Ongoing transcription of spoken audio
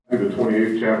Matthew, the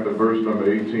 28th chapter, verse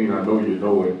number 18. I know you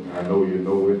know it. I know you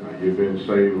know it. You've been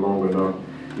saved long enough.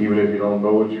 Even if you don't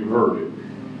know it, you've heard it.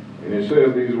 And it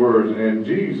says these words, and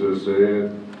Jesus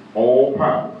said, all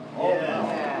power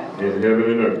in heaven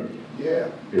and earth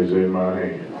is in my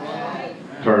hands.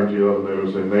 Turn to your other neighbor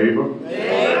and say, neighbor,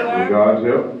 with God's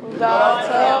help,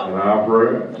 and our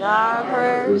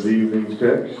prayer, this evening's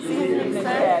text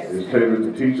is tailored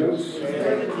to teach us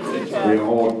the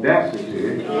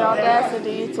audacity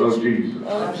of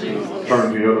Jesus.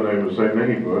 Turn to your other neighbor and say,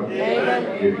 neighbor,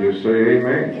 if you say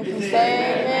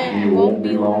amen, you won't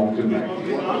be long tonight.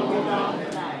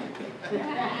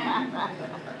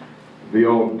 The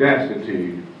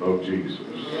audacity of Jesus.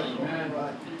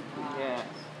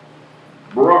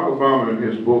 Barack Obama, in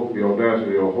his book, The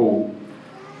Audacity of Hope,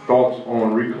 Thoughts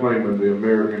on Reclaiming the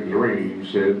American Dream,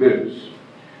 said this: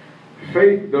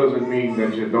 faith doesn't mean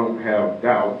that you don't have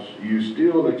doubts. You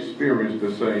still experience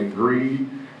the same greed,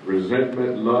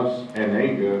 resentment, lust, and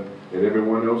anger that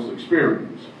everyone else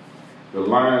experiences. The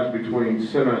lines between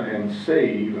sinner and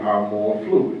saved are more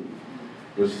fluid.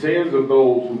 The sins of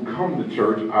those who come to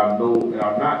church are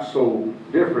not so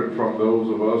different from those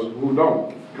of us who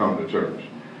don't come to church.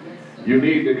 You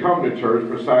need to come to church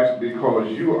precisely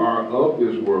because you are of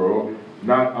this world,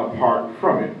 not apart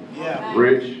from it.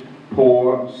 Rich,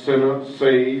 poor, sinner,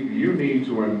 saved, you need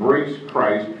to embrace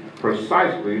Christ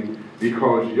precisely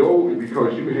because you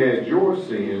had your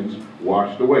sins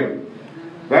washed away.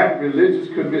 That religious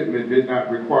commitment did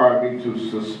not require me to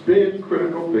suspend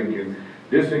critical thinking,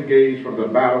 disengage from the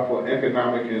battle for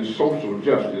economic and social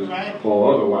justice,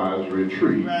 or otherwise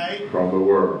retreat from the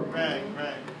world.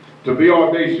 To be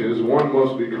audacious, one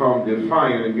must become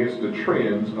defiant against the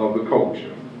trends of the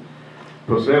culture.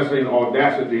 Possessing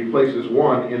audacity places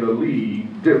one in a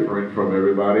league different from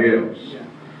everybody else.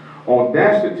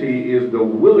 Audacity is the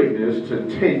willingness to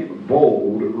take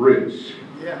bold risks.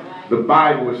 The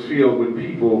Bible is filled with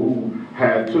people who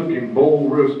had taken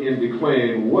bold risks in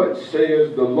declaring what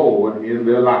says the Lord in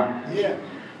their lives.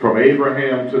 From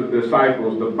Abraham to the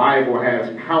disciples, the Bible has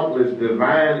countless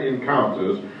divine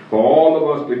encounters for all of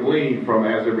us to glean from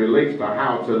as it relates to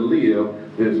how to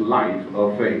live this life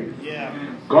of faith.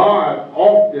 God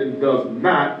often does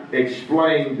not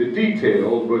explain the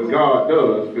details, but God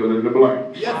does fill in the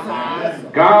blanks.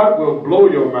 God will blow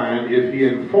your mind if he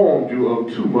informed you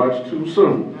of too much too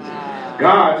soon.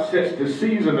 God sets the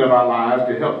season of our lives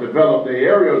to help develop the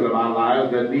areas of our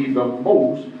lives that need the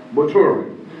most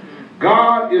maturing.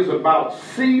 God is about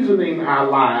seasoning our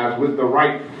lives with the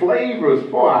right flavors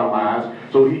for our lives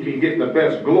so he can get the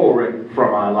best glory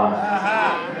from our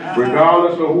lives.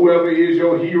 Regardless of whoever is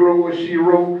your hero or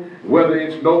shero, whether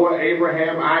it's Noah,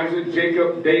 Abraham, Isaac,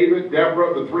 Jacob, David,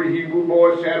 Deborah, the three Hebrew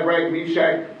boys, Shadrach,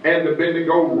 Meshach, and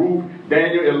Abednego, Ruth,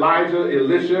 Daniel, Elijah,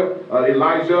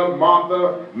 Elijah,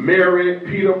 Martha, Mary,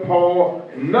 Peter, Paul,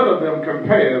 none of them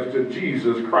compares to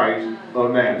Jesus Christ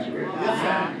of Nazareth.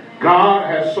 God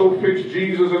has so fixed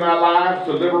Jesus in our lives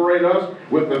to liberate us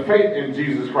with the faith in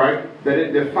Jesus Christ that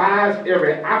it defies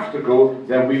every obstacle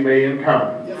that we may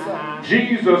encounter.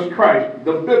 Jesus Christ,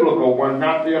 the biblical one,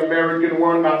 not the American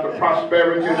one, not the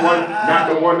prosperity one, not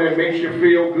the one that makes you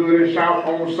feel good and shout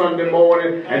on Sunday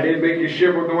morning and then make you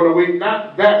shiver during the week.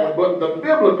 Not that one, but the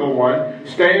biblical one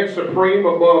stands supreme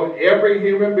above every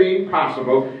human being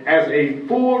possible as a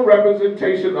full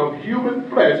representation of human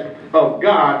flesh of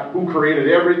God who created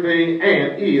everything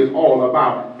and is all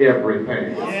about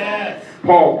everything.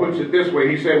 Paul puts it this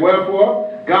way. He said, wherefore,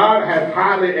 God hath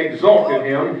highly exalted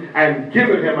him and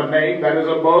given him a name that is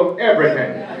above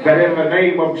everything. That in the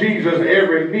name of Jesus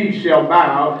every knee shall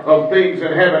bow of things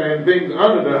in heaven and things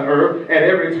under the earth, and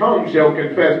every tongue shall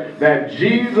confess that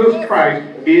Jesus Christ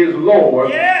is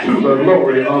Lord to the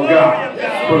glory of God.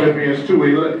 Philippians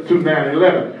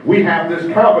 2:9-11. We have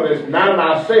this confidence not in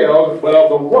ourselves, but of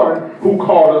the one who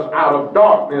called us out of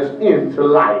darkness into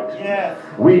light.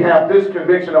 We have this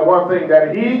conviction of one thing,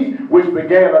 that he which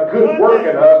began a good work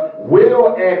in us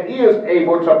will and is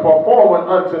able to perform it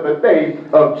unto the day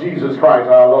of Jesus Christ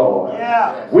our Lord.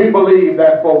 We believe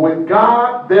that for with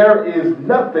God there is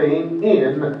nothing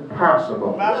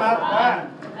impossible.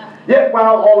 Yet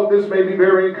while all of this may be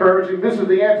very encouraging, this is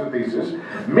the antithesis.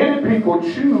 Many people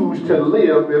choose to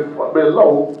live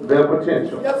below their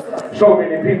potential. So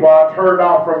many people are turned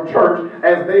off from church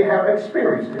as they have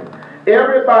experienced it.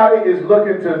 Everybody is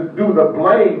looking to do the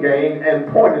blame game and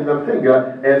pointing the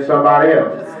finger at somebody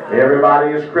else.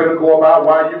 Everybody is critical about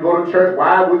why you go to church.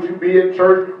 Why would you be in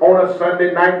church on a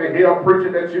Sunday night to hear a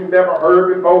preacher that you've never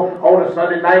heard before on a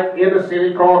Sunday night in the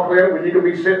city called Clinton, when you could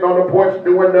be sitting on the porch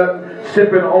doing nothing,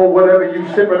 sipping on whatever you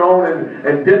sipping on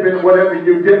and dipping whatever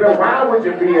you dipping? Why would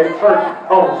you be in church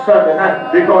on Sunday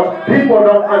night? Because people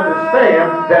don't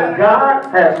understand that God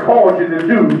has called you to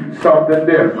do something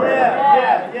different.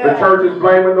 The church is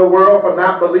blaming the world for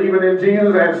not believing in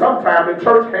Jesus, and sometimes the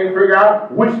church can't figure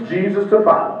out which Jesus to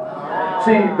follow.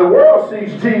 See, the world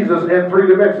sees Jesus in three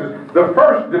dimensions. The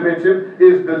first dimension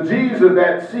is the Jesus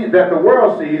that the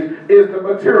world sees is the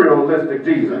materialistic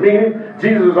Jesus, meaning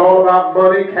Jesus is all about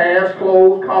money, cash,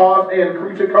 clothes, cars, and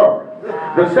creature comfort.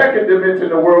 The second dimension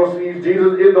the world sees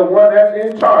Jesus is the one that's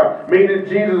in charge, meaning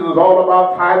Jesus is all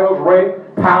about titles, rank,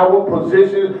 power,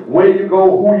 positions, where you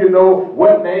go, who you know,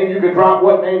 what name you can drop,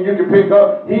 what name you can pick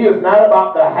up. He is not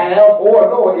about the have or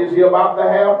nor is he about the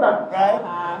have not.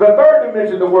 Right. The third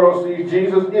dimension the world sees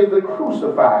Jesus is the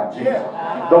crucified Jesus,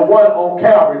 the one on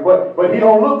Calvary. But he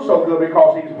don't look so good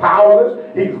because he's powerless,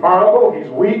 he's vulnerable,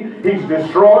 he's weak, he's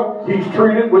destroyed, he's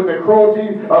treated with the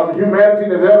cruelty of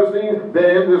humanity that's ever seen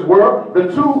in this world.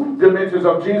 The two dimensions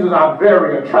of Jesus are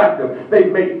very attractive. They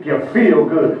make you feel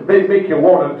good. They make you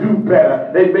want to do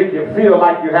better. They make you feel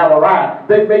like you have arrived.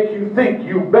 They make you think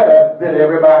you better than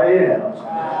everybody else.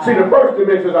 See, the first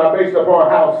dimensions are based upon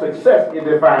how success is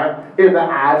defined in the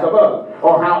eyes of others,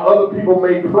 or how other people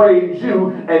may praise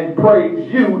you and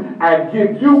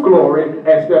give you glory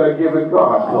instead of giving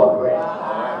God glory.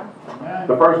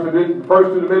 The first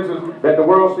two dimensions that the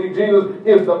world sees Jesus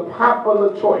is the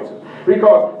popular choices.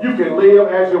 Because you can live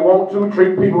as you want to,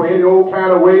 treat people any old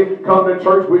kind of way, come to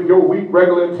church with your weak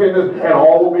regular attendance, and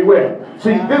all will be well.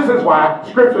 See, this is why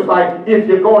scriptures like, if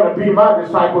you're going to be my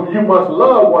disciple, you must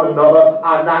love one another,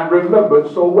 are not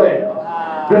remembered so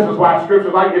well. This is why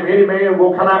scriptures like, if any man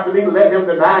will come after me, let him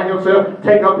deny himself,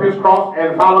 take up his cross,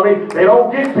 and follow me. They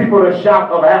don't get people to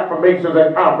shout of affirmations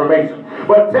and confirmations.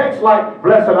 But texts like,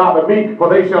 blessed are the meek, for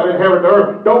they shall inherit the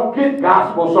earth, don't get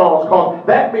gospel songs, because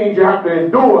that means you have to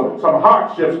endure some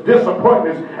hardships,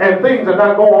 disappointments, and things that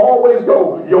not going to always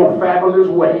go your fabulous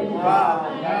way.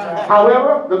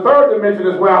 However, the third dimension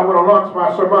is where I want to launch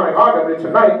my sermonic argument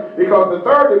tonight, because the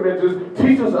third dimension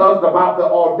teaches us about the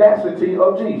audacity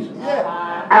of Jesus.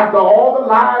 After all the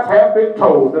lies have been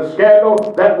told, the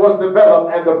scandal that was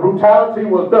developed, and the brutality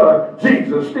was done,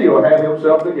 Jesus still had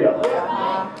himself together.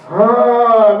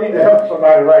 I need to help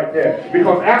somebody right there.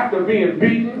 Because after being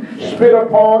beaten, spit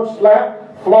upon,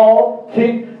 slapped, flogged,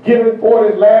 kicked, given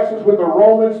 40 lashes with a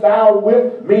Roman-style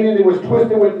whip, meaning it was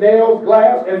twisted with nails,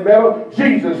 glass, and metal,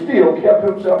 Jesus still kept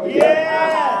himself together.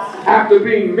 Yes. After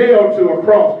being nailed to a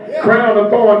cross, crown of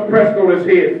thorns pressed on his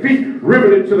head, feet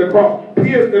riveted to the cross,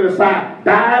 pierced in the side,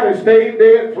 died and stayed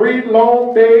dead 3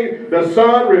 long days. The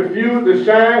sun refused to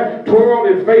shine,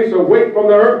 twirled his face away from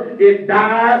the earth. It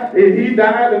died, and he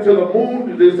died until the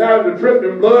moon decided to drip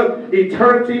in blood.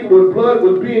 Eternity with blood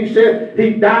was being shed.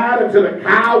 He died until the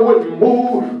cow wouldn't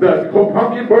move, the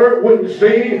pumpkin bird wouldn't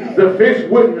sing, the fish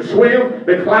wouldn't swim,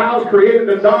 the clouds created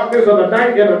the darkness of the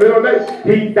night in the middle of the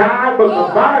day. He died, but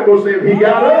the Bible says he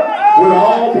got up with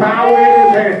all power in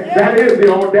his hand. That is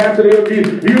the audacity of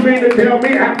Jesus. You mean to tell me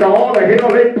after all the hell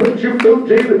they put you through,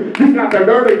 Jesus, you got the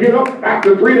nerve to get up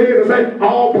after 3 days and say,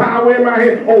 all power in my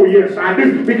hand? Oh, yes, I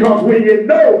do. Because when you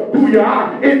know who you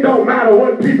are, it don't matter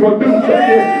what people do to you.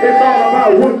 It's all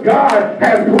about what God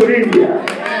has put in you.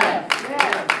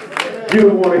 You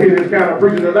don't want to hear this kind of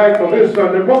preaching tonight for this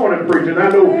Sunday morning preaching. I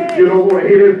know you don't want to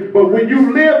hear this, but when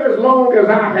you live as long as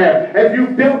I have, and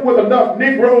you've dealt with enough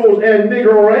Negroes and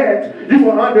Negroettes, you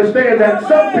will understand that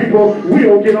some people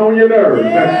will get on your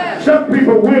nerves. Some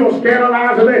people will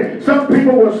scandalize you. Some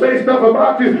people will say stuff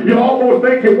about you. You almost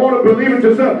think you want to believe it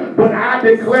yourself. But I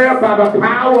declare by the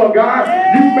power of God,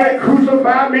 you may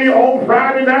crucify me on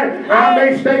Friday night. I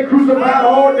may stay crucified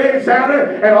all day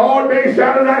Saturday and all day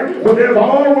Saturday night, but there's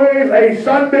always a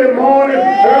Sunday morning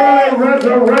early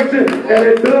resurrection, and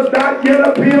it does not yet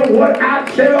appear what I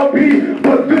shall be,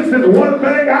 but this is one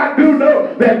thing I do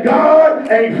know, that God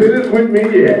ain't finished with me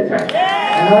yet.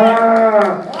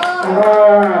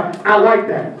 I like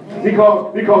that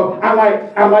because I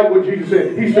like what Jesus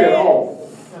said. He said all,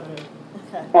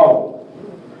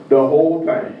 the whole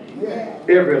thing,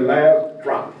 every last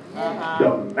drop,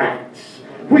 the max.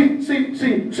 We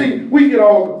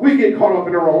get caught up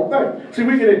in the wrong thing. See,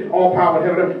 we get it all power in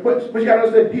heaven, but you gotta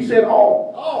understand, he said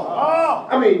all.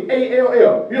 I mean,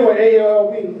 A-L-L. You know what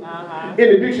A-L-L means? In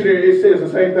the dictionary, it says the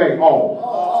same thing,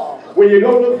 all. When you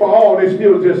go look for all, it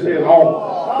still just says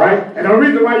all. Right? And the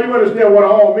reason why you understand what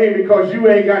all mean, because you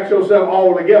ain't got yourself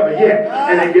all together yet.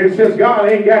 And again, since God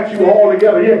ain't got you all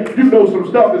together yet, you know some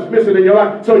stuff is missing in your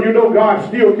life. So you know God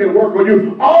still can work on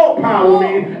you. All power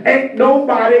means ain't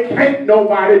nobody, can't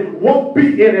nobody, won't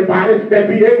be anybody that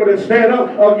be able to stand up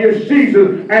against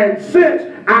Jesus. And since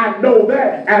I know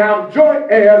that, and I'm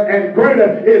joint heirs, and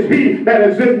greater is he that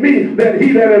is in me than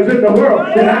he that is in the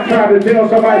world, then I try to tell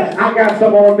somebody I got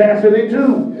some audacity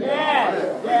too.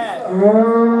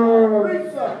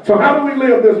 So how do we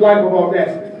live this life of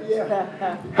audacity?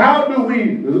 How do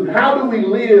we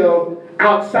live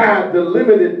outside the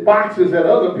limited boxes that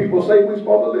other people say we're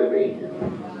supposed to live in?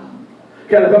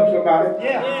 Can I help somebody?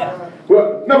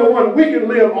 Well, number one, we can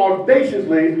live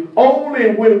audaciously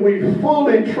only when we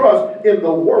fully trust in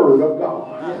the Word of God.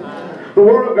 The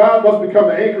Word of God must become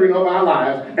the anchoring of our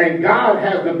lives, and God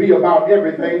has to be about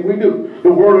everything we do.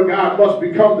 The Word of God must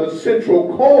become the central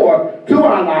core to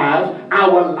our lives,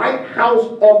 our lighthouse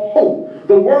of hope.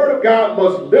 The Word of God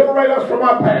must liberate us from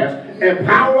our past,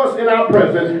 empower us in our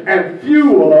present, and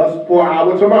fuel us for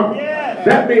our tomorrow.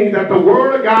 That means that the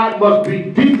Word of God must be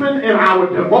deepened in our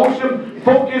devotion,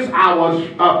 focus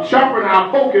sharpen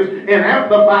our focus, and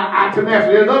amplify our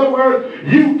tenacity. In other words,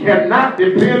 you cannot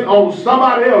depend on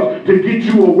somebody else to get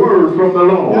you a word from the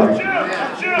Lord.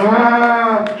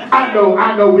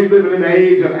 I know we're living in the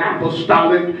age of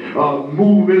apostolic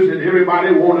movements, and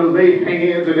everybody want to lay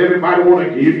hands, and everybody want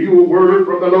to give you a word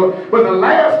from the Lord. But the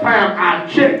last time I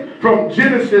checked, from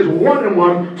Genesis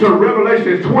 1:1 to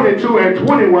Revelation 22 and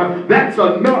 21, that's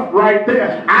enough right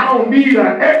there. I don't need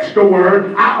an extra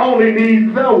word. I only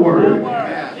need the word.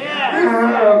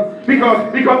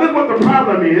 Because this is what the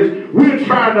problem is. We're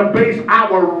trying to base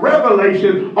our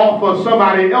revelation off of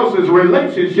somebody else's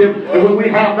relationship, and when we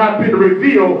have not been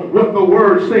revealed what the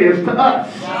word says to us.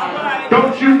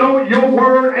 Don't you know your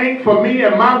word ain't for me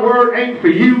and my word ain't for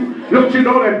you? Don't you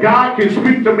know that God can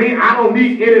speak to me? I don't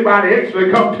need anybody extra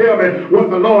to come tell me what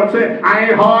the Lord said. I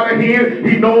ain't hard of hearing.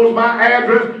 He knows my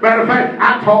address. Matter of fact,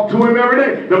 I talk to him every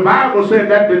day. The Bible said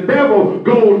that the devil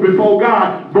goes before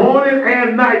God morning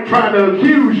and night trying to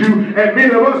accuse you, and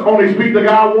many of us only speak to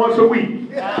God once a week.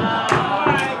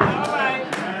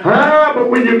 But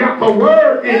when you got the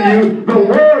word in you, the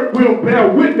word will bear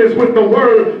witness with the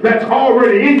word that's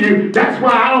already in you. That's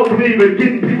why I don't believe in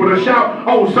getting people to shout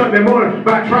on Sunday morning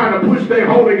by trying to push their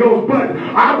Holy Ghost button.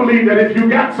 I believe that if you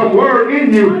got some word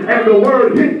in you and the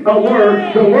word hit a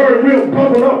word, the word will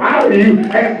bubble up out of you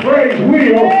and praise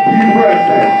will be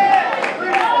present.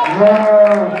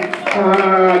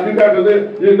 You got to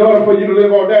live. In order for you to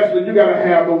live audaciously, you got to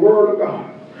have the word of God.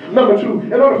 Number two,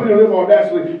 in order for you to live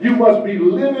audaciously, you must be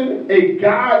living a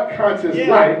God-conscious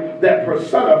life that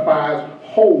personifies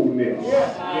wholeness.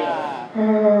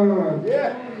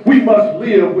 We must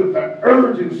live with the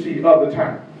urgency of the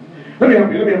time. Let me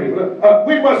help you.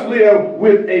 We must live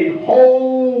with a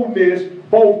wholeness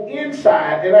both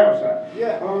inside and outside.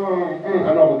 I know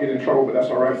I'm going to get in trouble, but that's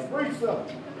all right.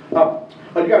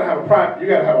 You got to have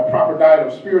a proper diet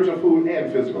of spiritual food and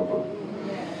physical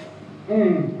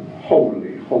food. Holy.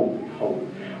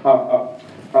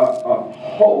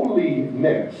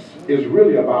 Holiness is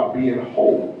really about being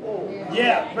whole. And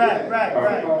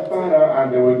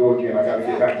then we go again. I got to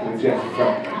get back to the chest.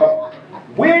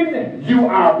 When you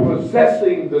are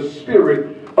possessing the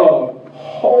spirit of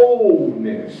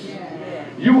wholeness,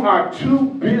 you are too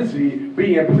busy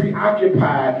being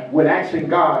preoccupied with asking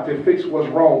God to fix what's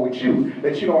wrong with you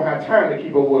that you don't have time to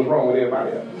keep up what's wrong with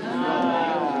everybody else.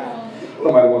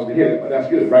 Nobody wants to hear it, but that's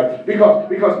good, right? Because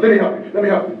let me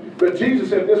help you. But Jesus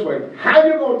said this way: how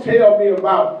you going to tell me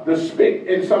about the speck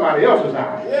in somebody else's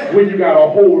eye when you got a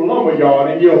whole lumberyard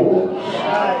in yours?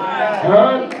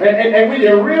 And when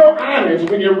you're real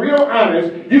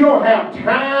honest, you don't have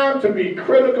time to be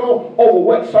critical over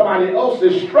what somebody else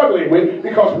is struggling with,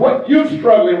 because what you're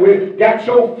struggling with got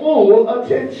your full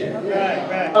attention.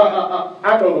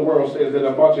 I know the world says that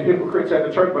a bunch of hypocrites at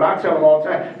the church, but I tell them all the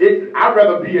time, I'd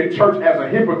rather be in church as a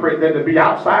hypocrite than to be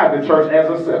outside the church as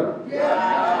a sinner.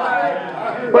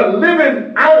 But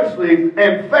living honestly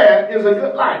and fair is a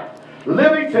good life.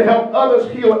 Living to help others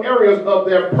heal areas of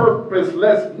their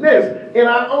purposelessness in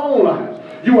our own lives.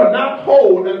 You are not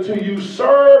whole until you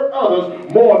serve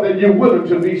others more than you're willing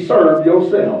to be served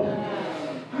yourself.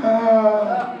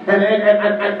 And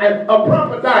a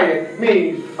proper diet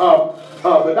means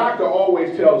the doctor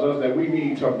always tells us that we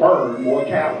need to burn more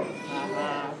calories.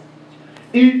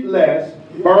 Eat less,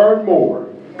 burn more.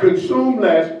 Consume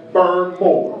less, burn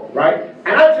more. Right?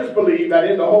 And I just believe that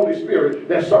in the Holy Spirit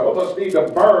that some of us need to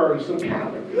burn some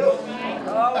calories. And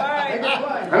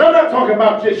I'm not talking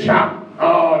about just shouting.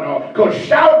 Oh no, because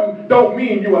shouting don't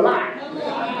mean you're alive.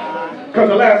 Because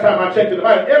the last time I checked in the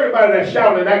Bible, everybody that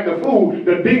shouted and acted a fool,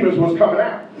 the demons was coming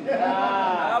out.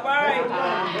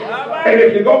 And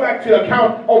if you go back to the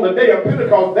account on the day of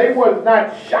Pentecost, they were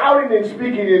not shouting and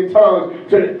speaking in tongues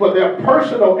for their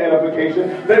personal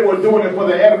edification. They were doing it for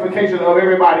the edification of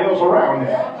everybody else around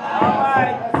them.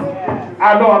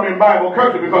 I know I'm in Bible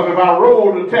country because if I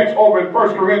roll the text over in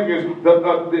 1 Corinthians, the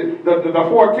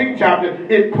 14th chapter,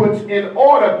 it puts in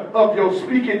order of your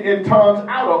speaking in tongues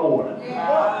out of order.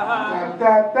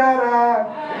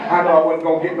 I know I wasn't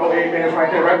going to get no amens right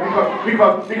there, right?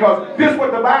 Because this is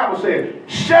what the Bible says.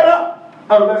 Shut up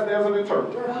unless there's an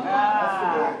interpreter.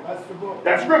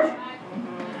 That's scripture.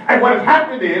 And what has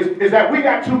happened is that we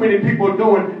got too many people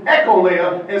doing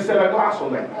echolalia instead of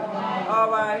glossolalia. All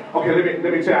right. Okay,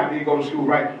 let me tell you, I need to go to school,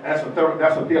 right? That's a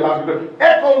theological term.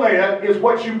 Echolalia is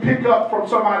what you pick up from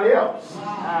somebody else.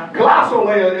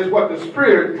 Glossolalia is what the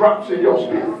Spirit drops in your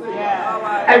spirit.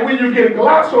 And when you get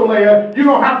glossolalia, you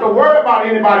don't have to worry about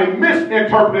anybody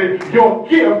misinterpreting your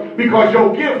gift because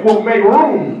your gift will make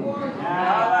room.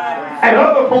 And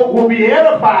other folk will be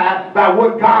edified by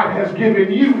what God has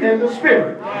given you in the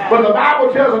Spirit. But the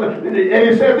Bible tells us, and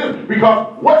it says this,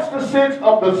 because what's the sense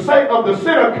of the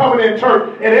sinner coming in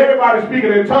church and everybody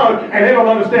speaking in tongues and they don't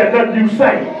understand nothing you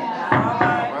say?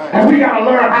 And we got to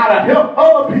learn how to help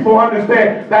other people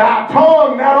understand that our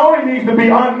tongue not only needs to be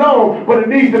unknown, but it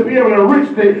needs to be able to reach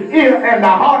the ear and the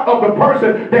heart of the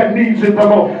person that needs it the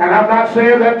most. And I'm not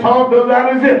saying that tongue does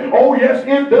not exist. Oh, yes,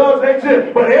 it does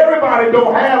exist. But everybody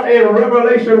don't have a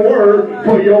revelation word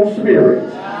for your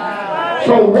spirit.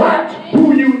 So watch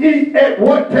who you eat at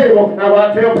what table. Now,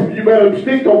 I tell people, you better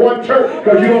stick to one church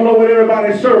because you don't know what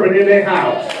everybody's serving in their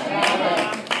house.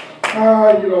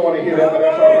 You don't want to hear that, but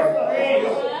that's all right.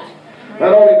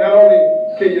 Not only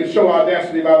can you show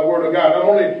audacity by the word of God, not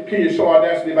only can you show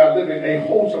audacity by living a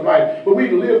wholesome life, but we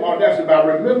live audacity by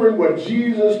remembering what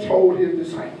Jesus told his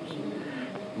disciples.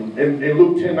 In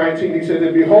Luke 10:19, he said,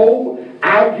 and behold,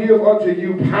 I give unto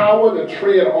you power to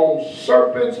tread on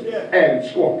serpents and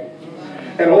scorpions,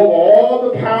 and over all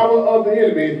the power of the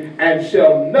enemy, and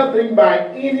shall nothing by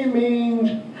any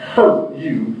means hurt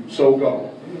you. So go.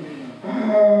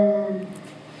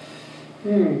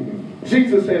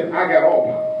 Jesus said, I got all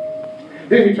power.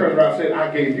 Then he turns around and said, I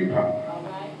gave you power.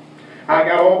 I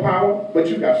got all power, but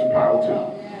you got some power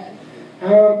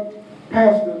too.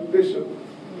 Pastor, Bishop,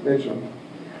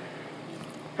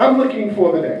 I'm looking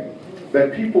for the day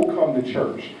that people come to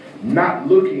church not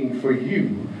looking for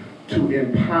you to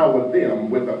empower them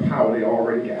with the power they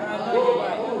already got. I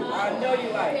know you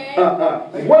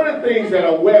right. One of the things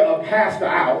that wear a pastor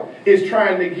out is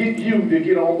trying to get you to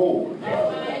get on board.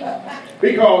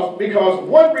 Because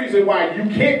one reason why you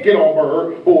can't get on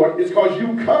board is because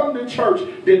you come to church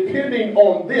depending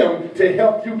on them to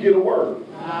help you get a word.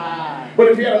 But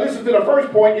if you had to listen to the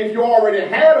first point, if you already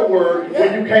had a word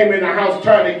when you came in the house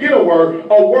trying to get a word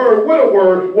with a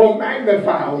word will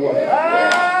magnify a word.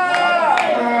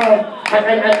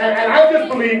 And I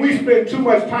just believe we spend too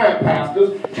much time,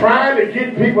 pastors, trying to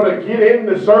get people to get in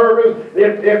the service.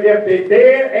 If they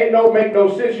dead, ain't make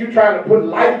no sense. You trying to put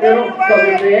life in them, because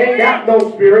if they ain't got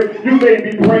no spirit, you may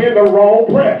be praying the wrong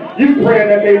prayer. You praying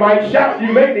that they might shout.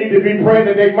 You may need to be praying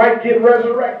that they might get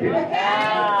resurrected.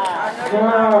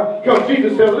 Because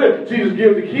Jesus said, look, Jesus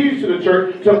gives the keys to the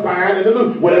church to bind and to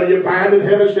loose. Whatever you bind in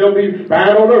heaven shall be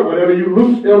bound on earth. Whatever you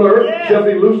loose on earth shall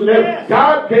be loosed in heaven.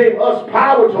 God gave us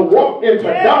power to walk into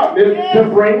darkness to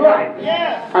bring light.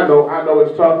 I know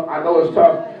it's tough. I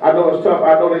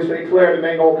know they say clarity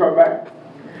ain't gonna come back.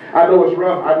 I know it's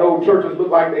rough. I know churches look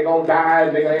like they're gonna die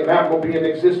and they're not gonna be in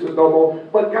existence no more.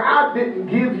 But God didn't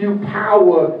give you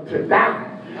power to die.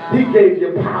 He gave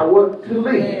you power to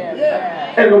live.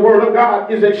 And the word of God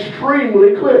is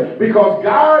extremely clear, because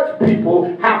God's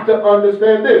people have to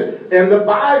understand this. And the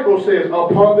Bible says,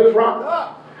 upon this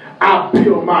rock I'll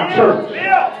build my church,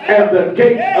 and the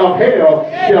gates of hell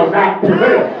shall not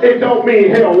prevail. It don't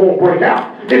mean hell won't break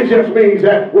out. It just means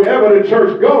that wherever the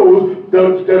church goes,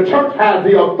 the church has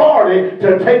the authority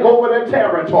to take over the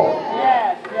territory.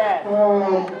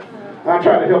 I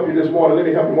tried to help you this morning. Let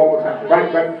me help you one more time.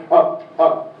 Right.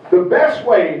 The best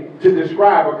way to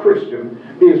describe a Christian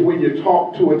is when you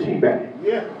talk to a tea bag.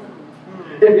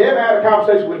 If you ever had a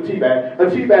conversation with a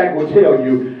tea bag will tell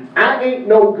you, I ain't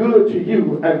no good to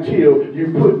you until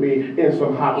you put me in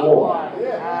some hot water.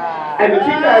 And the tea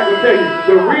bag will tell you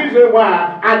the reason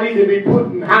why I need to be put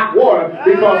in hot water,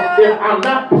 because if I'm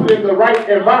not put in the right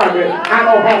environment, I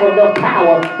don't have enough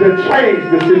power to change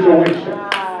the situation.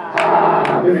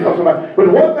 But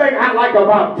one thing I like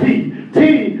about tea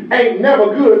ain't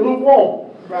never good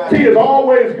lukewarm. Tea is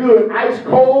always good ice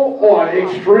cold or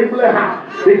extremely hot,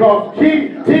 because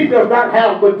tea does not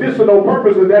have medicinal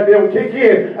purposes that they'll kick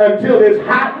in until it's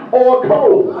hot or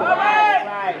cold.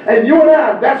 And you and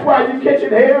I, that's why you catching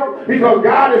hell, because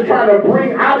God is trying to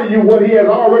bring out of you what he has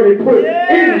already put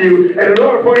in you. And in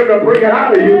order for him to bring it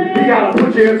out of you, he got to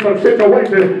put you in some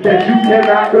situations that you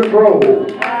cannot control.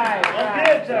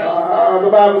 The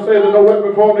Bible says that no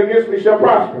weapon formed against me shall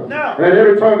prosper. No. And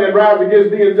every tongue that rises against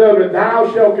thee in judgment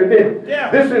thou shalt condemn. Yeah.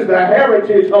 This is the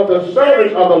heritage of the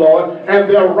servants of the Lord, and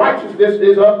their righteousness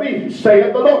is of me,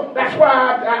 saith the Lord. That's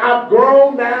why I've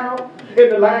grown now in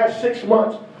the last 6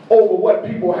 months over what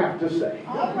people have to say.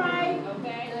 All right.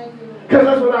 Because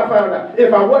that's what I found out.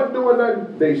 If I wasn't doing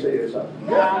nothing, they said something.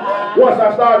 Once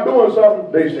I started doing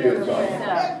something, they said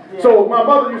something. So my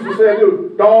mother used to say,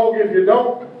 dude, dog if you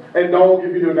don't, and dog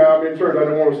if you do. Now I'm in church, I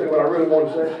don't want to say what I really want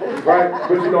to say, right?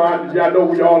 But you know, I know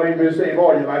we all ain't been saved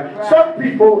all your life. Some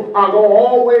people are going to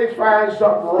always find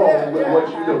something wrong with what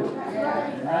you do.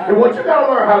 And what you got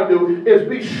to learn how to do is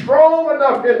be strong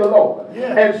enough in the Lord.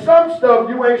 And some stuff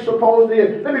you ain't supposed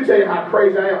to. Let me tell you how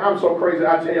crazy I am. I'm so crazy.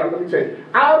 I tell you, let me tell you.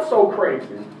 I'm so crazy,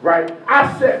 right?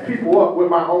 I set people up with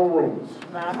my own rumors.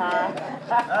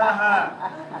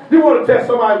 You want to test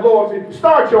somebody's loyalty?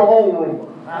 Start your own rumor.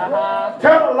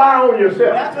 Tell a lie on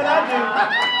yourself. That's what I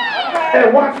do.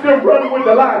 And watch them run with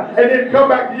the lie, and then come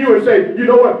back to you and say, you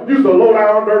know what? You're the low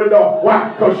down dirty dog. Why?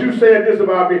 Because you said this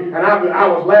about me, and I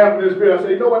was laughing in the spirit. I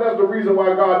said, you know what? That's the reason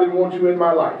why God didn't want you in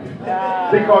my life.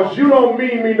 Because you don't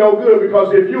mean me no good.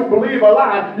 Because if you believe a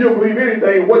lie, you'll believe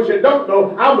anything. What you don't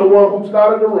know, I'm the one who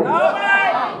started the rumor.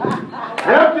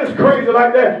 And I'm just crazy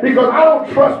like that because I don't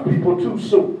trust people too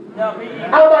soon.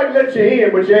 I might let you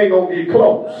in, but you ain't going to get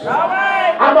close.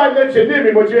 I might let you near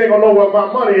me, but you ain't going to know where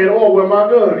my money is or where my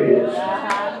gun is.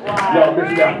 Y'all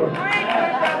missed that one.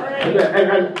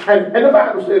 And the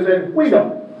Bible says, and we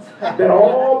know that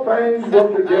all things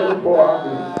work together for our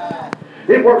good.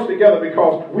 It works together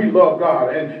because we love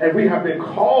God and we have been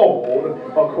called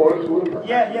according to His purpose.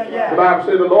 The Bible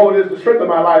says the Lord is the strength of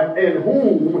my life, and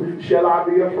whom shall I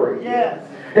be afraid? Yes.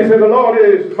 It says the Lord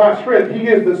is my strength. He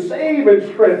is the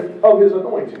saving strength of His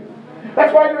anointing.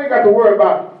 That's why you ain't got to worry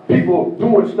about people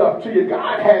doing stuff to you.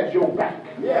 God has your back.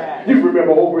 Yeah. You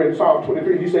remember over in Psalm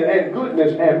 23, he said, and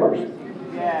goodness and mercy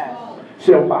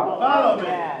shall follow me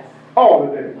all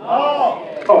the days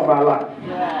of my life.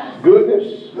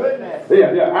 Goodness.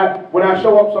 When I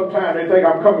show up sometime, they think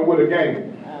I'm coming with a game.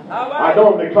 I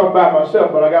normally come by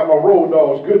myself, but I got my road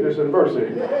dogs, goodness and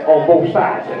mercy, on both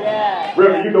sides.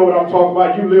 Reverend, you know what I'm talking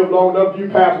about. You live long enough, you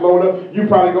pass long enough, you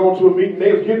probably go to a meeting,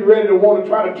 they was getting ready to want to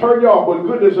try to turn you off, but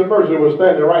goodness and mercy was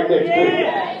standing right next to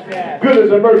you.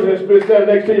 Goodness and mercy has been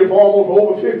standing next to you for almost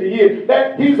over 50 years.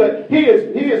 That he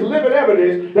is living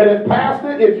evidence that as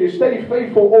pastor, if you stay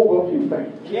faithful over a few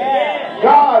things,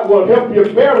 God will help you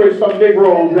bury some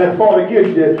Negroes that fought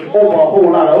against you over a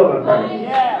whole lot of other things.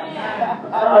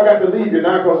 I got to leave you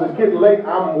now because it's getting late.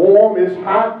 I'm warm. It's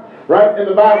hot. Right? And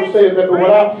the Bible says that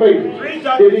without faith,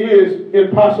 it is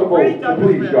impossible to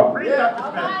please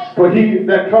God. For he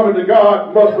that cometh to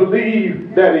God must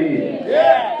believe that he is.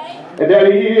 And that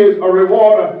he is a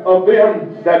rewarder of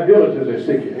them that diligently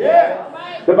seek him.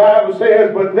 The Bible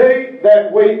says, but they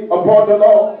that wait upon the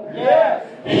Lord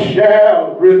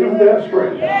shall renew their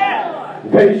strength.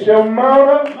 They shall mount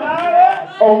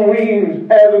up on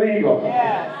wings as an eagle.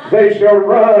 They shall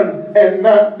run and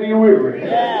not be weary.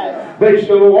 They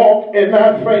shall walk and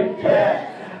not faint.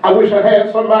 I wish I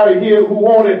had somebody here who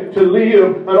wanted to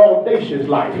live an audacious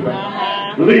life.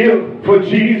 Live for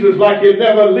Jesus like you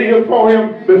never lived for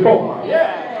him before.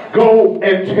 Go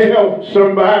and tell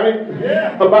somebody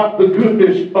about the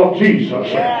goodness of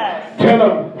Jesus. Tell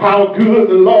them how good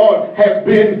the Lord has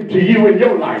been to you in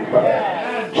your life.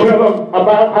 Tell them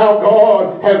about how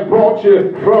God has brought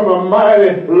you from a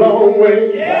mighty long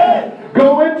way.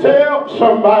 Go and tell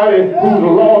somebody who's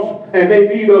lost and they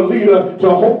need a leader to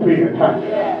hope in.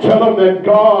 Tell them that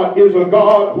God is a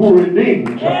God who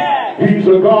redeems. He's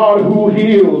a God who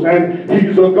heals, and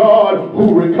he's a God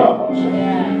who recovers.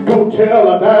 Go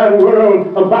tell a dying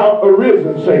world about a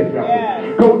risen Savior.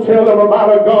 Go tell them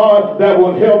about a God that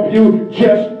will help you.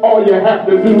 Just all you have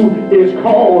to do is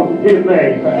call his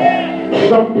name.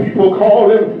 Some people call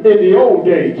him in the old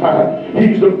day time.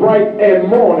 He's the bright and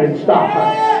morning star.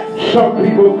 Some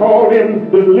people call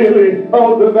him the lily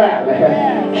of the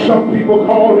valley. Some people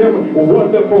call him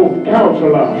wonderful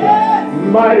counselor.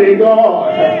 Mighty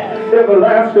God,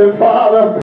 everlasting Father.